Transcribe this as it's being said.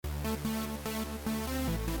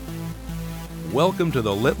Welcome to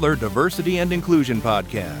the Littler Diversity and Inclusion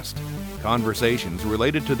Podcast. Conversations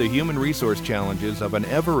related to the human resource challenges of an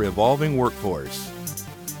ever-evolving workforce.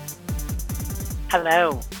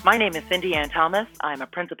 Hello, my name is Cindy Ann Thomas. I'm a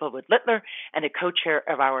principal with Littler and a co-chair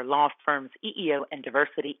of our law firm's EEO and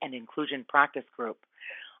Diversity and Inclusion Practice Group.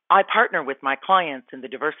 I partner with my clients in the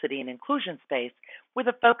diversity and inclusion space with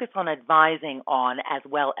a focus on advising on as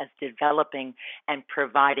well as developing and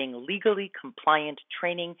providing legally compliant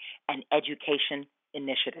training and education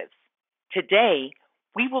initiatives. Today,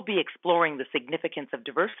 we will be exploring the significance of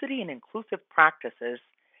diversity and inclusive practices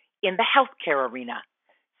in the healthcare arena.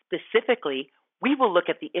 Specifically, we will look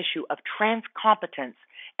at the issue of trans competence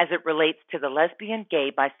as it relates to the lesbian,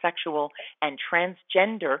 gay, bisexual, and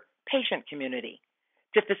transgender patient community.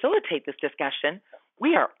 To facilitate this discussion,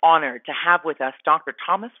 we are honored to have with us Dr.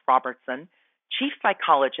 Thomas Robertson, Chief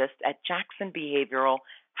Psychologist at Jackson Behavioral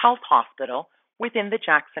Health Hospital within the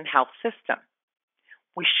Jackson Health System.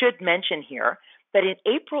 We should mention here that in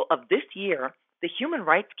April of this year, the Human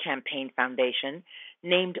Rights Campaign Foundation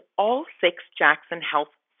named all 6 Jackson Health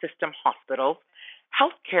System hospitals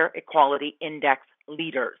Healthcare Equality Index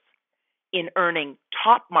leaders in earning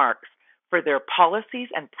top marks for their policies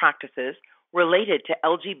and practices related to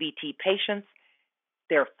LGBT patients,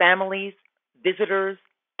 their families, visitors,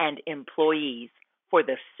 and employees for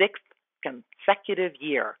the 6th consecutive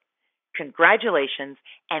year. Congratulations,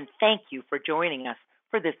 and thank you for joining us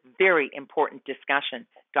for this very important discussion,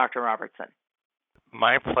 Dr. Robertson.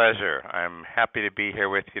 My pleasure. I'm happy to be here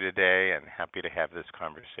with you today and happy to have this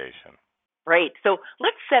conversation. Great. So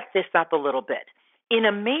let's set this up a little bit. In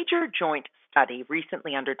a major joint study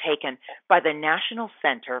recently undertaken by the National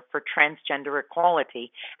Center for Transgender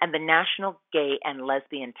Equality and the National Gay and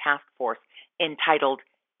Lesbian Task Force entitled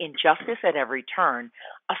Injustice at Every Turn,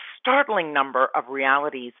 a startling number of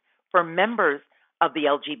realities for members of the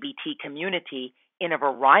LGBT community in a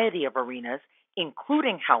variety of arenas,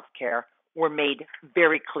 including healthcare, were made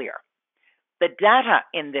very clear. The data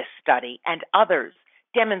in this study and others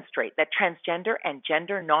demonstrate that transgender and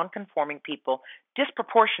gender nonconforming people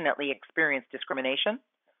disproportionately experience discrimination,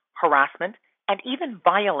 harassment, and even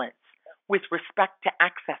violence with respect to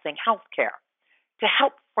accessing health care. To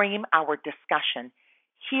help frame our discussion,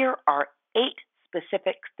 here are 8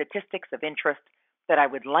 specific statistics of interest that I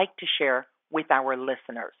would like to share with our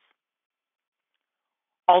listeners.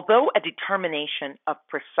 Although a determination of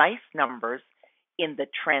precise numbers in the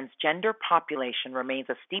transgender population remains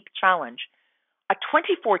a steep challenge, a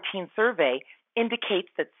 2014 survey indicates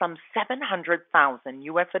that some 700,000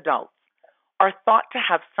 U.S. adults are thought to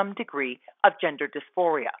have some degree of gender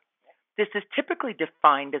dysphoria. This is typically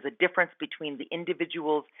defined as a difference between the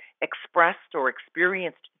individual's expressed or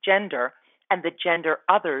experienced gender and the gender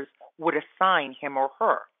others would assign him or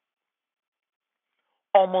her.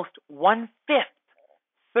 Almost 1/5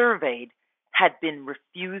 surveyed had been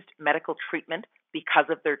refused medical treatment because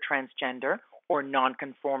of their transgender or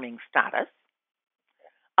nonconforming status.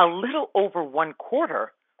 A little over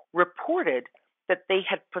 1/4 reported that they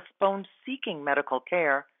had postponed seeking medical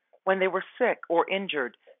care when they were sick or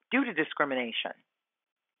injured due to discrimination.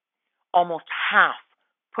 Almost half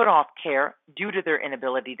put off care due to their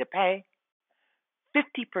inability to pay.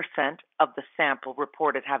 50% of the sample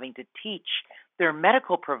reported having to teach their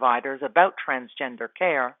medical providers about transgender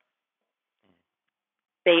care.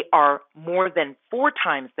 They are more than 4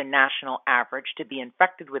 times the national average to be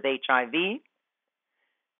infected with HIV.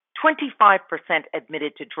 25%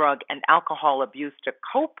 admitted to drug and alcohol abuse to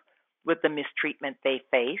cope with the mistreatment they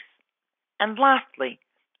face. And lastly,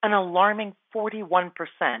 an alarming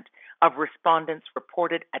 41% of respondents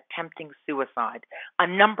reported attempting suicide, a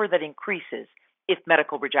number that increases if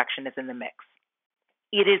medical rejection is in the mix.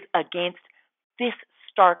 It is against this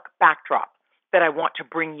stark backdrop that I want to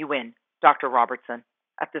bring you in, Dr. Robertson,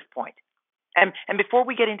 at this point. And before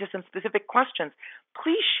we get into some specific questions,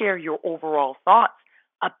 please share your overall thoughts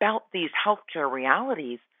about these healthcare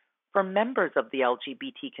realities for members of the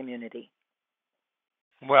LGBT community.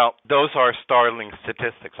 Well, those are startling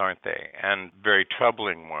statistics, aren't they? And very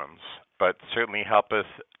troubling ones, but certainly help us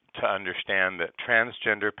to understand that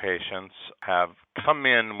transgender patients have come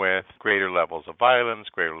in with greater levels of violence,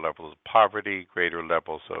 greater levels of poverty, greater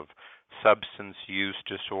levels of substance use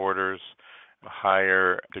disorders,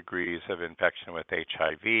 higher degrees of infection with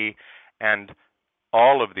HIV, and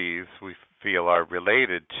all of these we feel are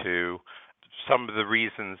related to some of the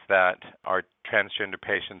reasons that our transgender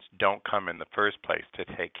patients don't come in the first place to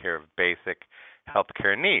take care of basic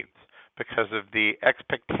healthcare needs because of the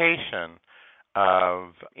expectation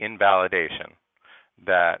of invalidation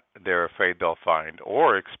that they're afraid they'll find,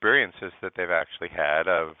 or experiences that they've actually had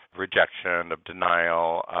of rejection, of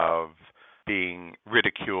denial, of being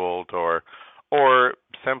ridiculed or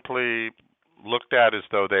simply looked at as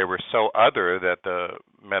though they were so other that the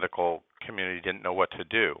medical community didn't know what to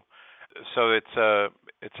do. So it's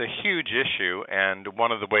a huge issue, and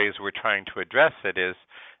one of the ways we're trying to address it is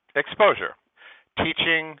exposure.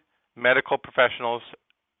 Teaching medical professionals,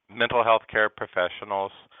 mental health care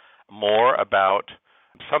professionals more about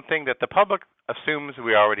something that the public assumes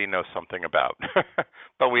we already know something about,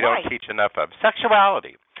 but we don't teach enough of.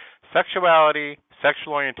 Sexuality,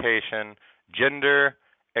 sexual orientation, gender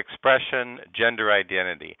expression, gender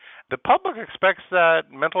identity. The public expects that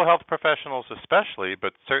mental health professionals especially,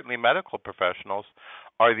 but certainly medical professionals,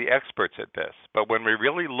 are the experts at this. But when we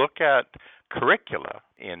really look at curricula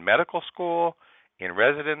in medical school, in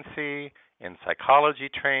residency, in psychology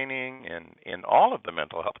training, in all of the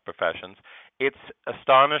mental health professions, it's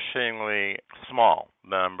astonishingly small,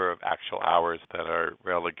 the number of actual hours that are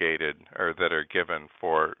relegated or that are given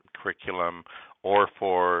for curriculum or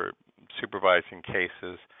for supervising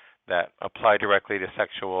cases that apply directly to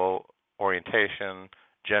sexual orientation,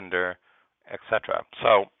 gender, etc.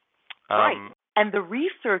 So, right. And the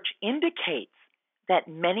research indicates that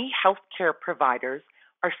many healthcare providers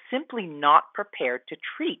are simply not prepared to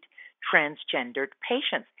treat transgendered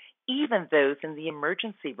patients, even those in the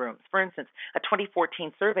emergency rooms. For instance, a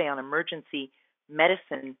 2014 survey on emergency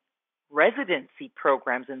medicine residency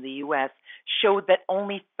programs in the U.S. showed that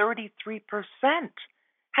only 33%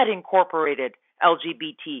 had incorporated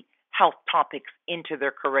LGBT health topics into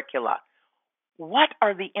their curricula. What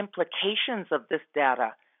are the implications of this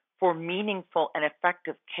data for meaningful and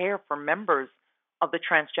effective care for members of the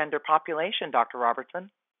transgender population, Dr. Robertson?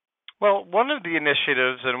 Well, one of the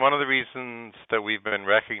initiatives and one of the reasons that we've been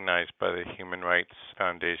recognized by the Human Rights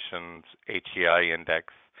Foundation's HEI Index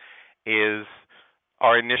is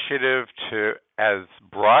our initiative to, as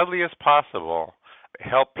broadly as possible,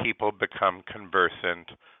 help people become conversant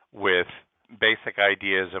with basic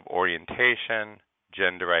ideas of orientation,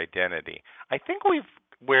 gender identity. I think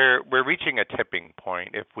we're reaching a tipping point,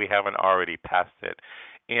 if we haven't already passed it,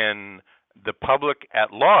 in the public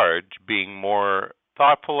at large being more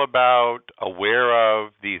thoughtful about, aware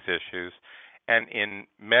of these issues, and in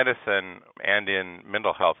medicine and in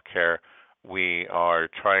mental health care, we are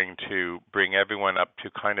trying to bring everyone up to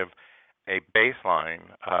kind of a baseline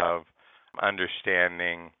of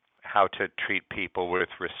understanding how to treat people with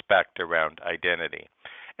respect around identity.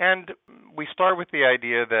 And we start with the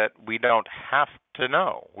idea that we don't have to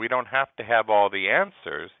know. We don't have to have all the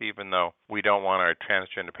answers, even though we don't want our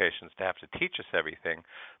transgender patients to have to teach us everything.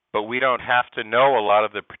 But we don't have to know a lot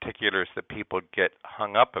of the particulars that people get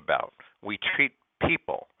hung up about. We treat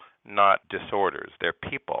people, not disorders. They're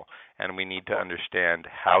people, and we need to understand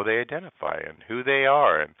how they identify and who they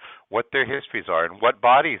are and what their histories are and what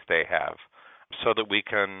bodies they have, so that we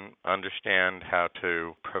can understand how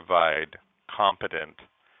to provide competent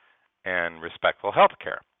and respectful health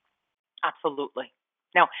care. Absolutely.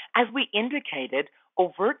 Now, as we indicated,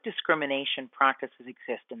 overt discrimination practices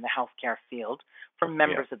exist in the healthcare field for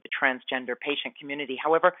members of the transgender patient community.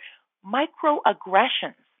 However,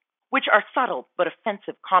 microaggressions, which are subtle but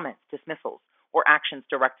offensive comments, dismissals, or actions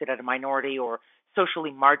directed at a minority or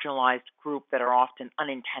socially marginalized group that are often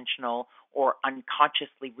unintentional or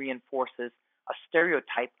unconsciously reinforces a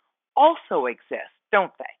stereotype, also exist,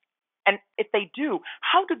 don't they? And if they do,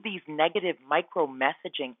 how do these negative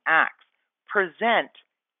micro-messaging acts present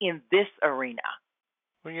in this arena?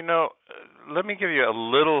 Well, let me give you a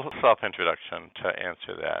little self-introduction to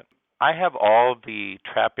answer that. I have all the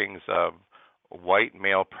trappings of white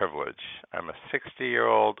male privilege. I'm a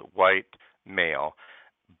 60-year-old white male,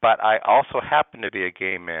 but I also happen to be a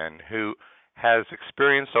gay man who has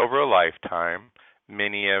experienced over a lifetime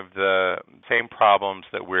many of the same problems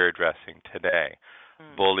that we're addressing today.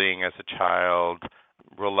 Bullying as a child,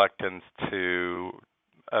 reluctance to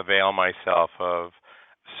avail myself of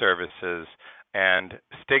services, and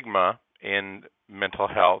stigma in mental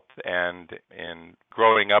health and in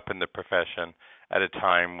growing up in the profession at a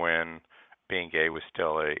time when being gay was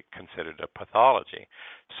still considered a pathology.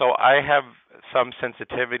 So I have some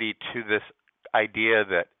sensitivity to this idea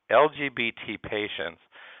that LGBT patients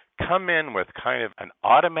come in with kind of an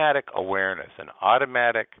automatic awareness, an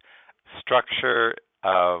automatic structure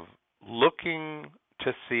of looking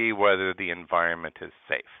to see whether the environment is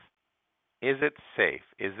safe. Is it safe?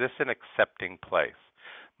 Is this an accepting place?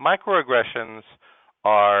 Microaggressions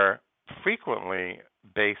are frequently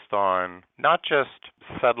based on not just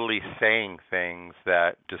subtly saying things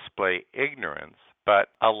that display ignorance, but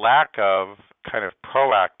a lack of kind of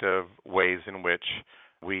proactive ways in which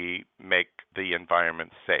we make the environment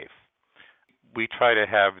safe. We try to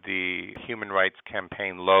have the Human Rights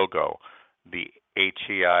Campaign logo, the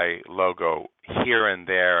HEI logo here and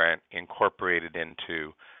there and incorporate it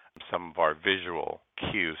into some of our visual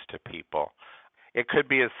cues to people. It could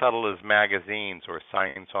be as subtle as magazines or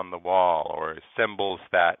signs on the wall or symbols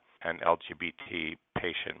that an LGBT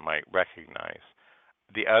patient might recognize.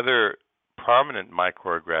 The other prominent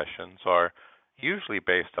microaggressions are usually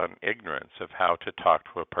based on ignorance of how to talk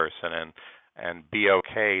to a person and be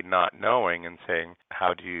okay not knowing and saying,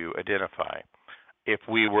 how do you identify? If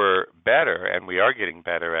we were better, and we are getting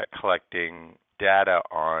better at collecting data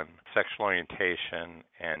on sexual orientation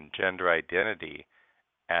and gender identity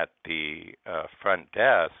at the front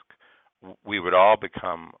desk, we would all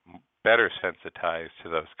become better sensitized to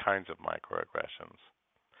those kinds of microaggressions.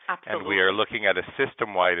 Absolutely. And we are looking at a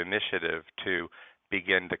system-wide initiative to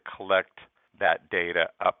begin to collect that data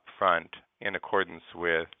up front in accordance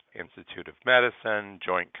with Institute of Medicine,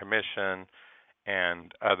 Joint Commission,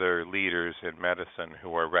 and other leaders in medicine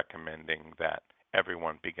who are recommending that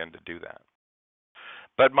everyone begin to do that.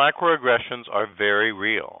 But microaggressions are very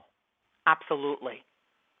real. Absolutely.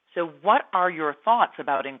 So what are your thoughts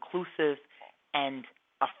about inclusive and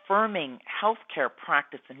affirming healthcare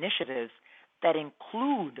practice initiatives that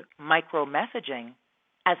include micro-messaging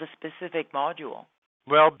as a specific module?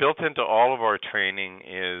 Well, built into all of our training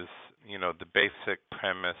is, the basic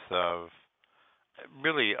premise of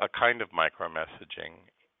really a kind of micro-messaging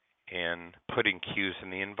in putting cues in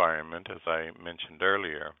the environment, as I mentioned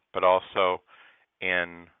earlier, but also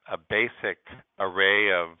in a basic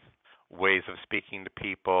array of ways of speaking to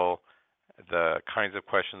people, the kinds of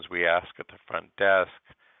questions we ask at the front desk,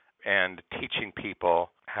 and teaching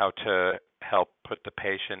people how to help put the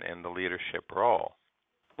patient in the leadership role.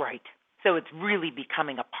 Right. So it's really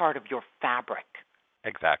becoming a part of your fabric.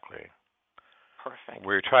 Exactly. Perfect.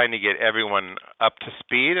 We're trying to get everyone up to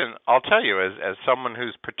speed, and I'll tell you, as someone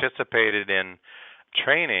who's participated in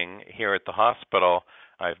training here at the hospital,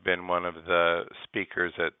 I've been one of the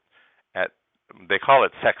speakers at they call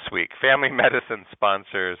it Sex Week. Family Medicine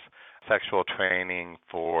sponsors sexual training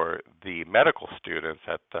for the medical students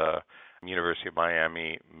at the University of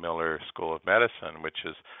Miami Miller School of Medicine, which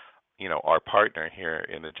is, our partner here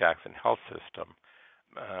in the Jackson Health System,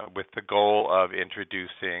 with the goal of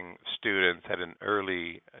introducing students at an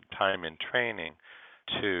early time in training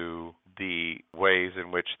to the ways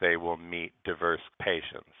in which they will meet diverse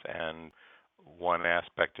patients. And one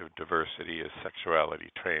aspect of diversity is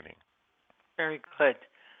sexuality training. Very good.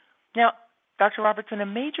 Now, Dr. Robertson, a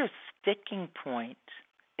major sticking point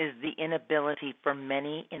is the inability for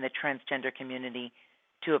many in the transgender community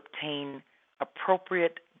to obtain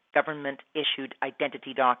appropriate government-issued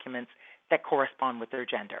identity documents that correspond with their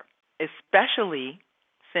gender, especially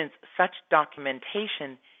since such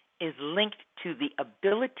documentation is linked to the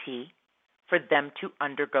ability for them to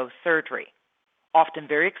undergo surgery, often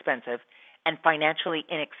very expensive and financially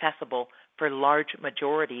inaccessible for large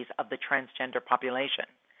majorities of the transgender population.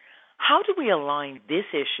 How do we align this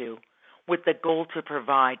issue with the goal to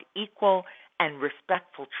provide equal and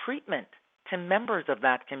respectful treatment to members of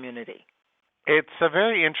that community? It's a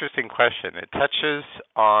very interesting question. It touches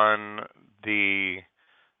on the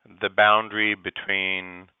boundary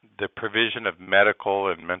between the provision of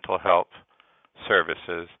medical and mental health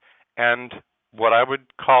services and what I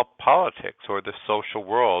would call politics or the social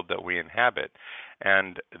world that we inhabit,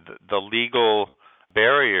 and the legal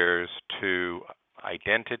barriers to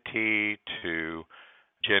identity, to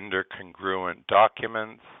gender congruent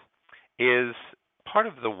documents is part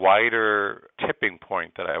of the wider tipping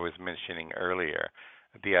point that I was mentioning earlier.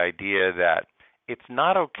 The idea that it's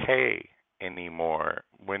not okay anymore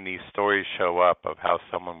when these stories show up of how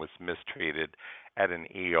someone was mistreated at an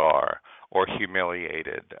ER or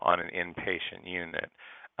humiliated on an inpatient unit.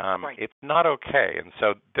 Right. It's not okay. And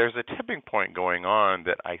so there's a tipping point going on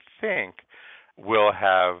that I think will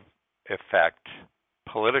have effect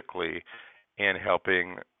politically in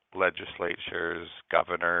helping legislatures,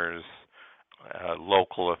 governors,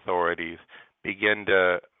 local authorities begin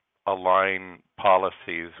to align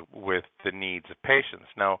policies with the needs of patients.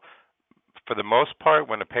 Now, for the most part,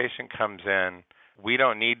 when a patient comes in, we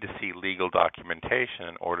don't need to see legal documentation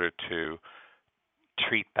in order to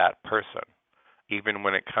treat that person. Even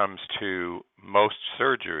when it comes to most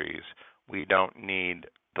surgeries, we don't need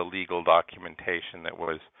the legal documentation that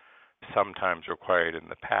was sometimes required in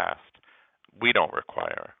the past. We don't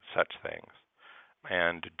require such things.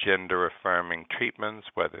 And gender-affirming treatments,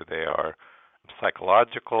 whether they are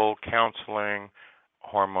psychological, counseling,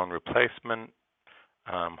 hormone replacement,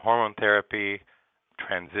 hormone therapy,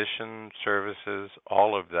 transition services,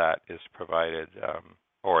 all of that is provided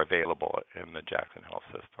or available in the Jackson Health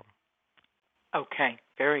System. Okay,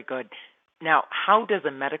 very good. Now, how does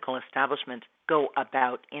a medical establishment go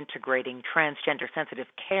about integrating transgender-sensitive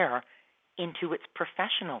care into its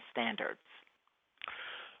professional standards?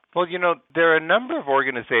 Well, there are a number of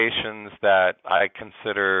organizations that I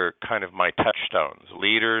consider kind of my touchstones,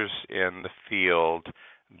 leaders in the field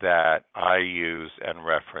that I use and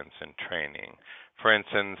reference in training. For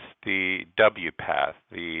instance, the WPATH,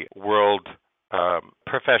 the World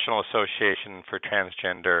Professional Association for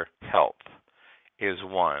Transgender Health, is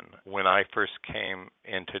one. When I first came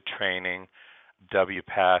into training,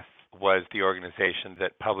 WPATH was the organization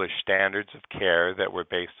that published standards of care that were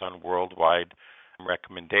based on worldwide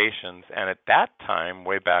recommendations. And at that time,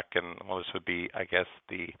 way back in, this would be, I guess,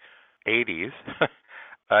 the 80s,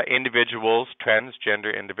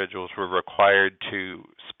 transgender individuals were required to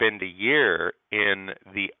spend a year in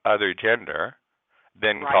the other gender,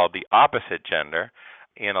 then called the opposite gender,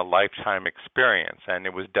 in a lifetime experience. And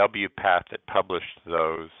it was WPATH that published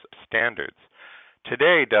those standards.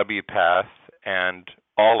 Today, WPATH and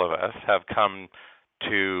all of us have come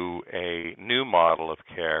to a new model of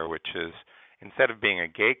care, which is, instead of being a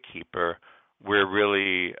gatekeeper, we're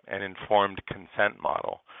really an informed consent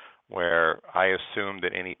model, where I assume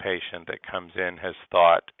that any patient that comes in has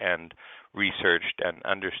thought and researched and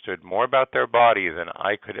understood more about their body than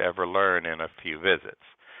I could ever learn in a few visits.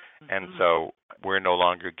 Mm-hmm. And so we're no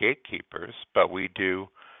longer gatekeepers, but we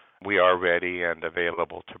are ready and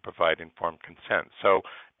available to provide informed consent. So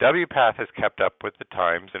WPATH has kept up with the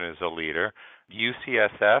times and is a leader.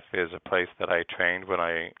 UCSF is a place that I trained when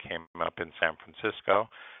I came up in San Francisco,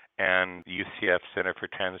 and UCF Center for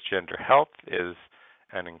Transgender Health is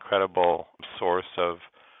an incredible source of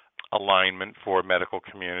alignment for medical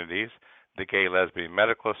communities. The Gay Lesbian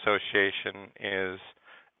Medical Association is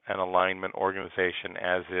an alignment organization,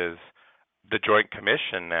 as is the Joint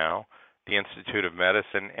Commission now, the Institute of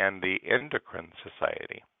Medicine, and the Endocrine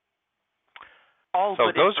Society.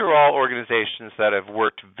 So those are all organizations that have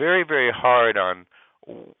worked very, very hard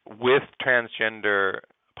with transgender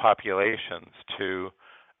populations to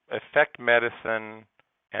affect medicine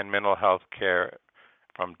and mental health care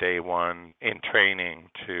from day one in training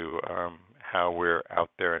to how we're out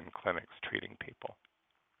there in clinics treating people.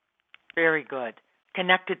 Very good.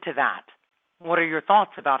 Connected to that, what are your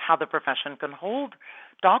thoughts about how the profession can hold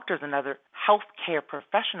doctors and other healthcare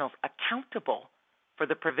professionals accountable for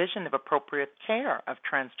the provision of appropriate care of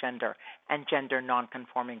transgender and gender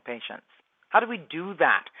nonconforming patients? How do we do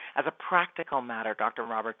that as a practical matter, Dr.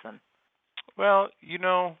 Robertson? Well,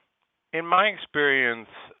 in my experience,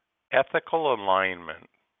 ethical alignment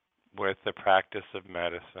with the practice of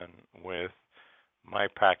medicine, with my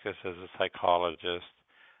practice as a psychologist,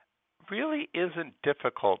 really isn't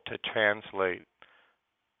difficult to translate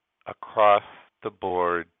across the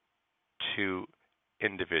board to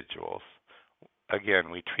individuals. Again,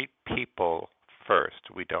 we treat people first.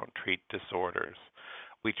 We don't treat disorders.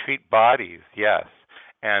 We treat bodies, yes.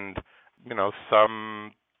 And,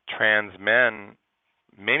 some trans men,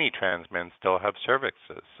 many trans men still have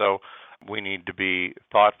cervixes. So we need to be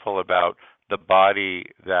thoughtful about the body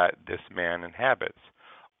that this man inhabits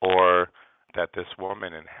or that this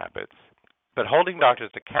woman inhabits. But holding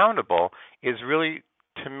doctors accountable is really,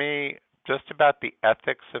 to me, just about the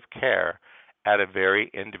ethics of care at a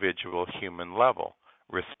very individual human level.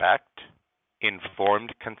 Respect,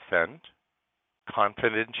 informed consent,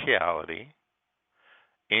 confidentiality,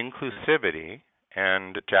 inclusivity,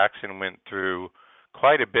 and Jackson went through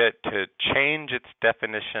quite a bit to change its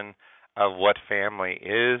definition of what family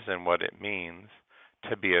is and what it means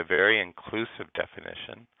to be a very inclusive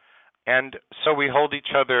definition. And so we hold each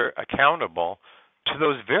other accountable to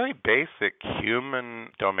those very basic human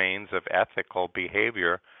domains of ethical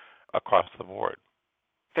behavior across the board.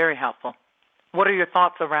 Very helpful. What are your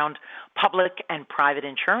thoughts around public and private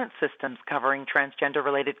insurance systems covering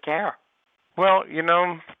transgender-related care? Well,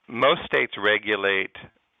 most states regulate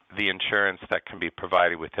the insurance that can be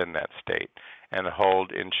provided within that state and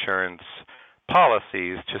hold insurance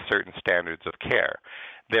policies to certain standards of care.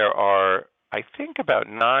 There are, I think, about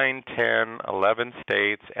 9, 10, 11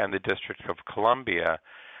 states and the District of Columbia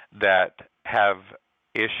that have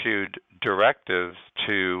issued directives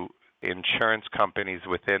to insurance companies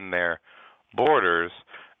within their borders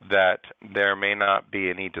that there may not be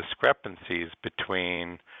any discrepancies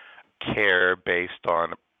between care based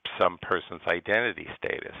on some person's identity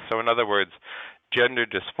status. So in other words, gender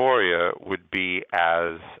dysphoria would be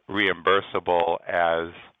as reimbursable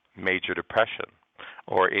as major depression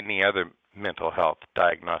or any other mental health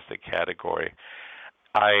diagnostic category.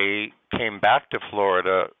 I came back to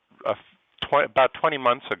Florida about 20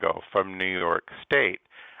 months ago from New York State.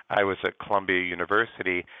 I was at Columbia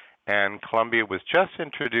University, and Columbia was just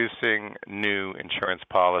introducing new insurance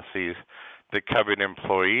policies that covered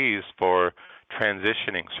employees for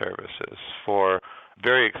transitioning services, for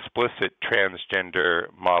very explicit transgender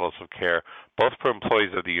models of care, both for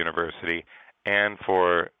employees of the university and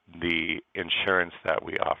for the insurance that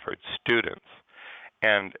we offered students.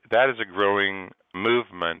 And that is a growing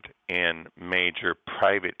movement in major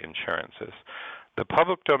private insurances. The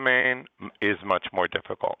public domain is much more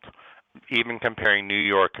difficult. Even comparing New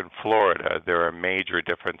York and Florida, there are major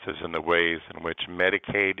differences in the ways in which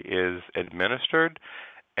Medicaid is administered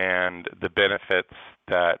and the benefits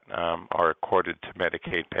that are accorded to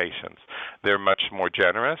Medicaid patients. They're much more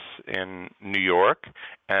generous in New York,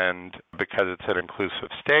 and because it's an inclusive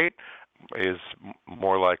state, is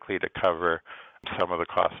more likely to cover some of the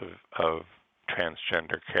costs of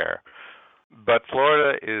transgender care. But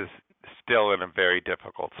Florida is still in a very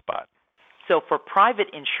difficult spot. So for private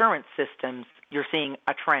insurance systems, you're seeing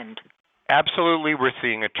a trend. Absolutely, we're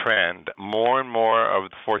seeing a trend. More and more of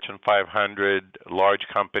the Fortune 500 large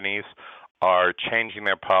companies are changing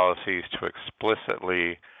their policies to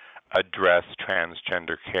explicitly address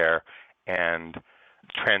transgender care and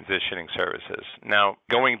transitioning services. Now,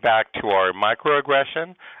 going back to our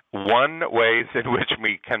microaggression, one ways in which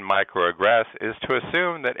we can microaggress is to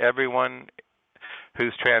assume that everyone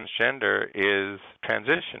who's transgender is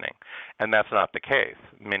transitioning, and that's not the case.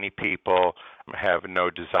 Many people have no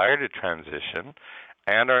desire to transition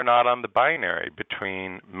and are not on the binary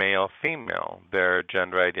between male-female. Their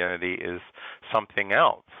gender identity is something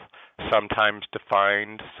else, sometimes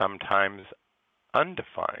defined, sometimes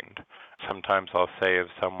undefined. Sometimes I'll say of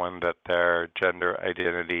someone that their gender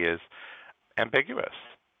identity is ambiguous,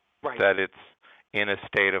 right, that it's in a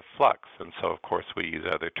state of flux. And so, of course, we use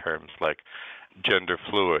other terms like gender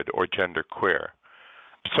fluid or gender queer.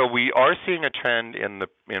 So we are seeing a trend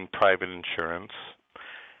in private insurance,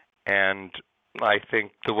 and I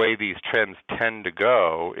think the way these trends tend to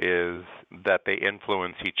go is that they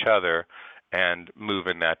influence each other and move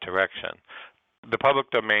in that direction. The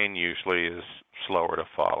public domain usually is slower to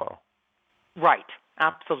follow. Right,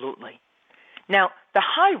 absolutely. Now, the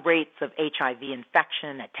high rates of HIV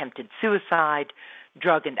infection, attempted suicide,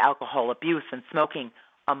 drug and alcohol abuse, and smoking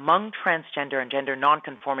among transgender and gender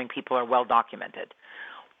nonconforming people are well documented.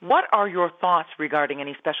 What are your thoughts regarding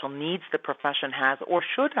any special needs the profession has or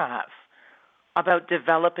should have about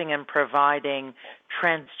developing and providing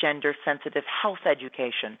transgender-sensitive health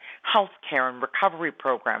education, health care and recovery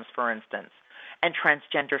programs, for instance, and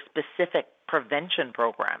transgender-specific prevention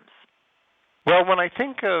programs? Well, when I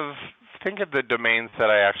think of the domains that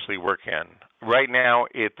I actually work in, right now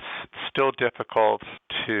it's still difficult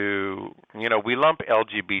to, we lump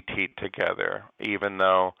LGBT together, even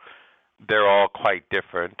though they're all quite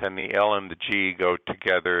different, and the L and the G go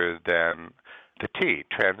together than the T.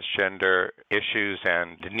 Transgender issues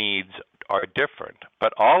and needs are different,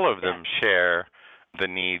 but all of them share the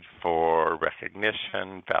need for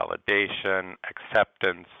recognition, validation,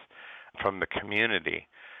 acceptance from the community.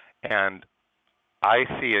 And I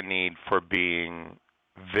see a need for being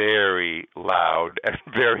very loud and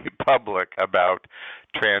very public about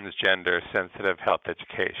transgender-sensitive health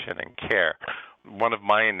education and care. One of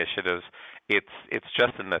my initiatives, it's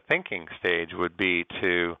just in the thinking stage, would be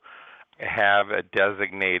to have a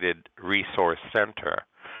designated resource center.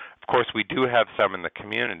 Of course, we do have some in the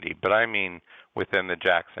community, but I mean within the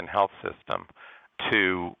Jackson Health System,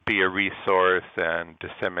 to be a resource and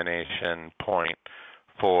dissemination point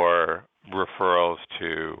for referrals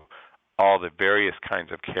to all the various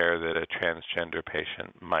kinds of care that a transgender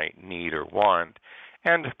patient might need or want,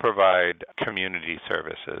 and to provide community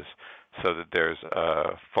services so that there's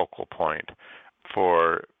a focal point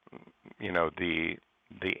for,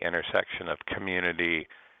 the intersection of community,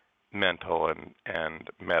 mental, and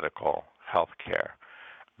medical health care.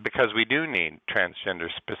 Because we do need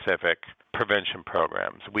transgender-specific prevention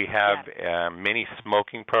programs. We have many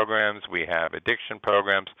smoking programs, we have addiction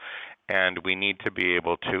programs, and we need to be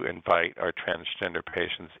able to invite our transgender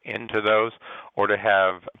patients into those or to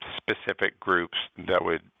have specific groups that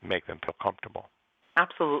would make them feel comfortable.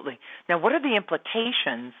 Absolutely. Now, what are the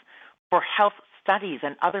implications for health studies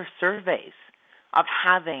and other surveys of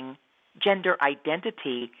having gender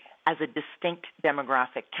identity as a distinct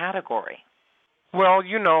demographic category? Well,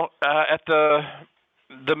 at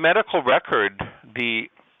the medical record, the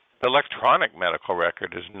electronic medical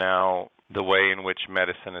record is now the way in which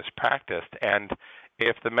medicine is practiced. And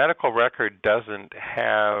if the medical record doesn't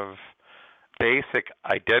have basic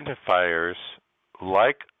identifiers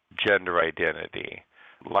like gender identity,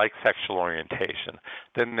 like sexual orientation,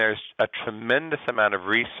 then there's a tremendous amount of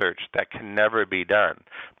research that can never be done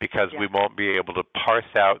because we won't be able to parse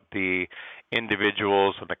out the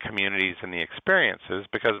individuals and the communities and the experiences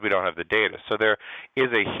because we don't have the data. So there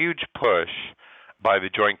is a huge push by the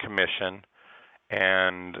Joint Commission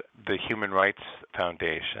and the Human Rights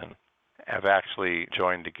Foundation have actually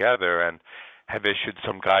joined together and have issued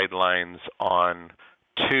some guidelines on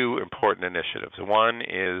two important initiatives. One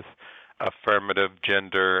is affirmative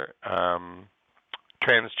gender,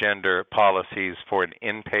 transgender policies for an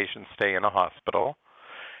inpatient stay in a hospital.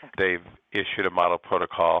 They've issued a model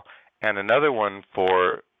protocol, and another one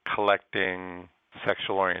for collecting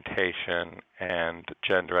sexual orientation and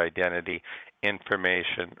gender identity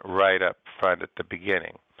information right up front at the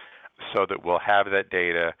beginning so that we'll have that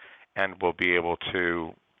data and we'll be able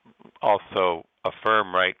to also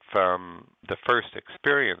affirm right from the first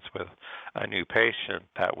experience with a new patient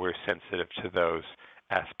that we're sensitive to those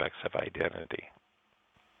aspects of identity.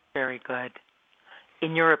 Very good.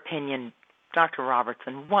 In your opinion, Dr.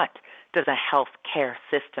 Robertson, what does a healthcare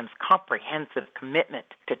system's comprehensive commitment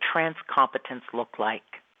to trans competence look like?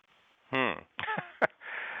 That's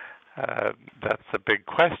a big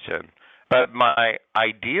question. But my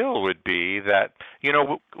ideal would be that,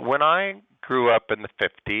 when I grew up in the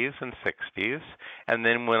 50s and 60s, and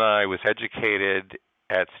then when I was educated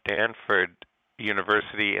at Stanford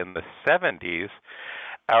University in the 70s,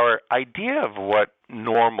 our idea of what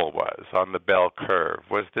normal was on the bell curve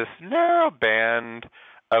was this narrow band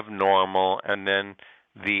of normal and then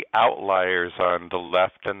the outliers on the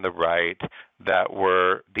left and the right that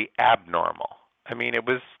were the abnormal. I mean, it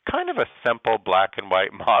was kind of a simple black and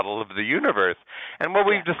white model of the universe. And what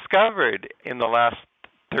we've discovered in the last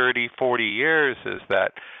 30, 40 years is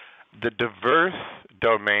that the diverse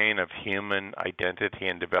domain of human identity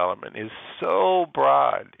and development is so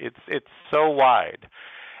broad. It's so wide.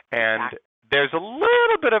 And there's a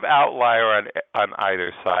little bit of outlier on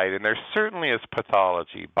either side, and there certainly is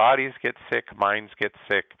pathology. Bodies get sick, minds get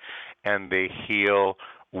sick, and they heal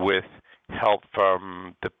with help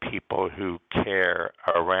from the people who care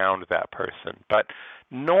around that person. But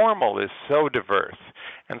normal is so diverse.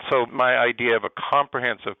 And so my idea of a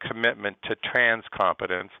comprehensive commitment to trans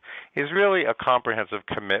competence is really a comprehensive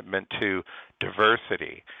commitment to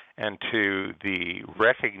diversity and to the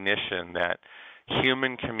recognition that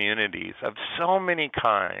human communities of so many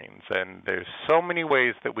kinds, and there's so many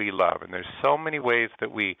ways that we love, and there's so many ways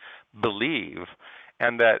that we believe,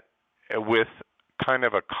 and that with kind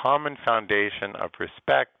of a common foundation of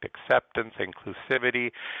respect, acceptance,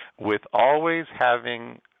 inclusivity, with always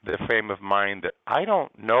having the frame of mind that I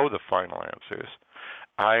don't know the final answers.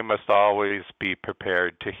 I must always be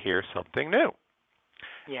prepared to hear something new.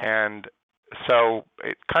 Yeah. And so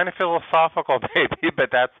it's kind of philosophical, maybe,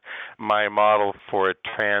 but that's my model for a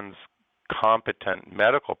trans-competent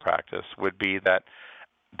medical practice would be that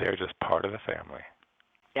they're just part of the family.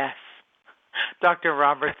 Yes. Dr.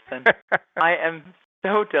 Robertson, I am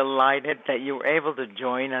so delighted that you were able to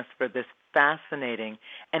join us for this fascinating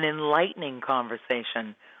and enlightening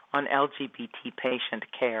conversation on LGBT patient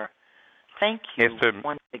care. Thank you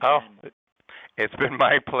once again. It's been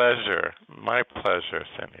my pleasure. My pleasure,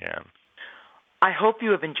 Cindy Ann. I hope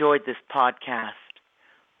you have enjoyed this podcast.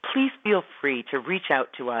 Please feel free to reach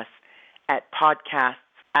out to us at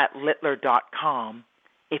podcasts@littler.com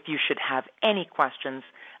if you should have any questions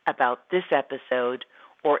about this episode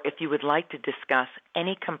or if you would like to discuss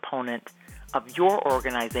any component of your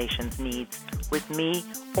organization's needs with me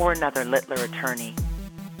or another Littler attorney.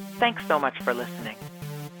 Thanks so much for listening.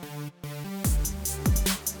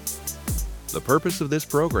 The purpose of this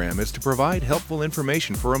program is to provide helpful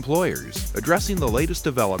information for employers, addressing the latest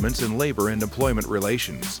developments in labor and employment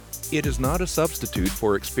relations. It is not a substitute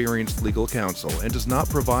for experienced legal counsel and does not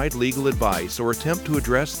provide legal advice or attempt to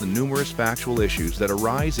address the numerous factual issues that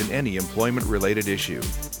arise in any employment-related issue.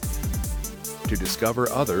 To discover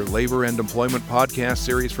other labor and employment podcast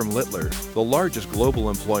series from Littler, the largest global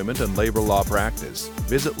employment and labor law practice,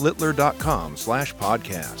 visit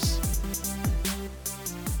littler.com/podcasts.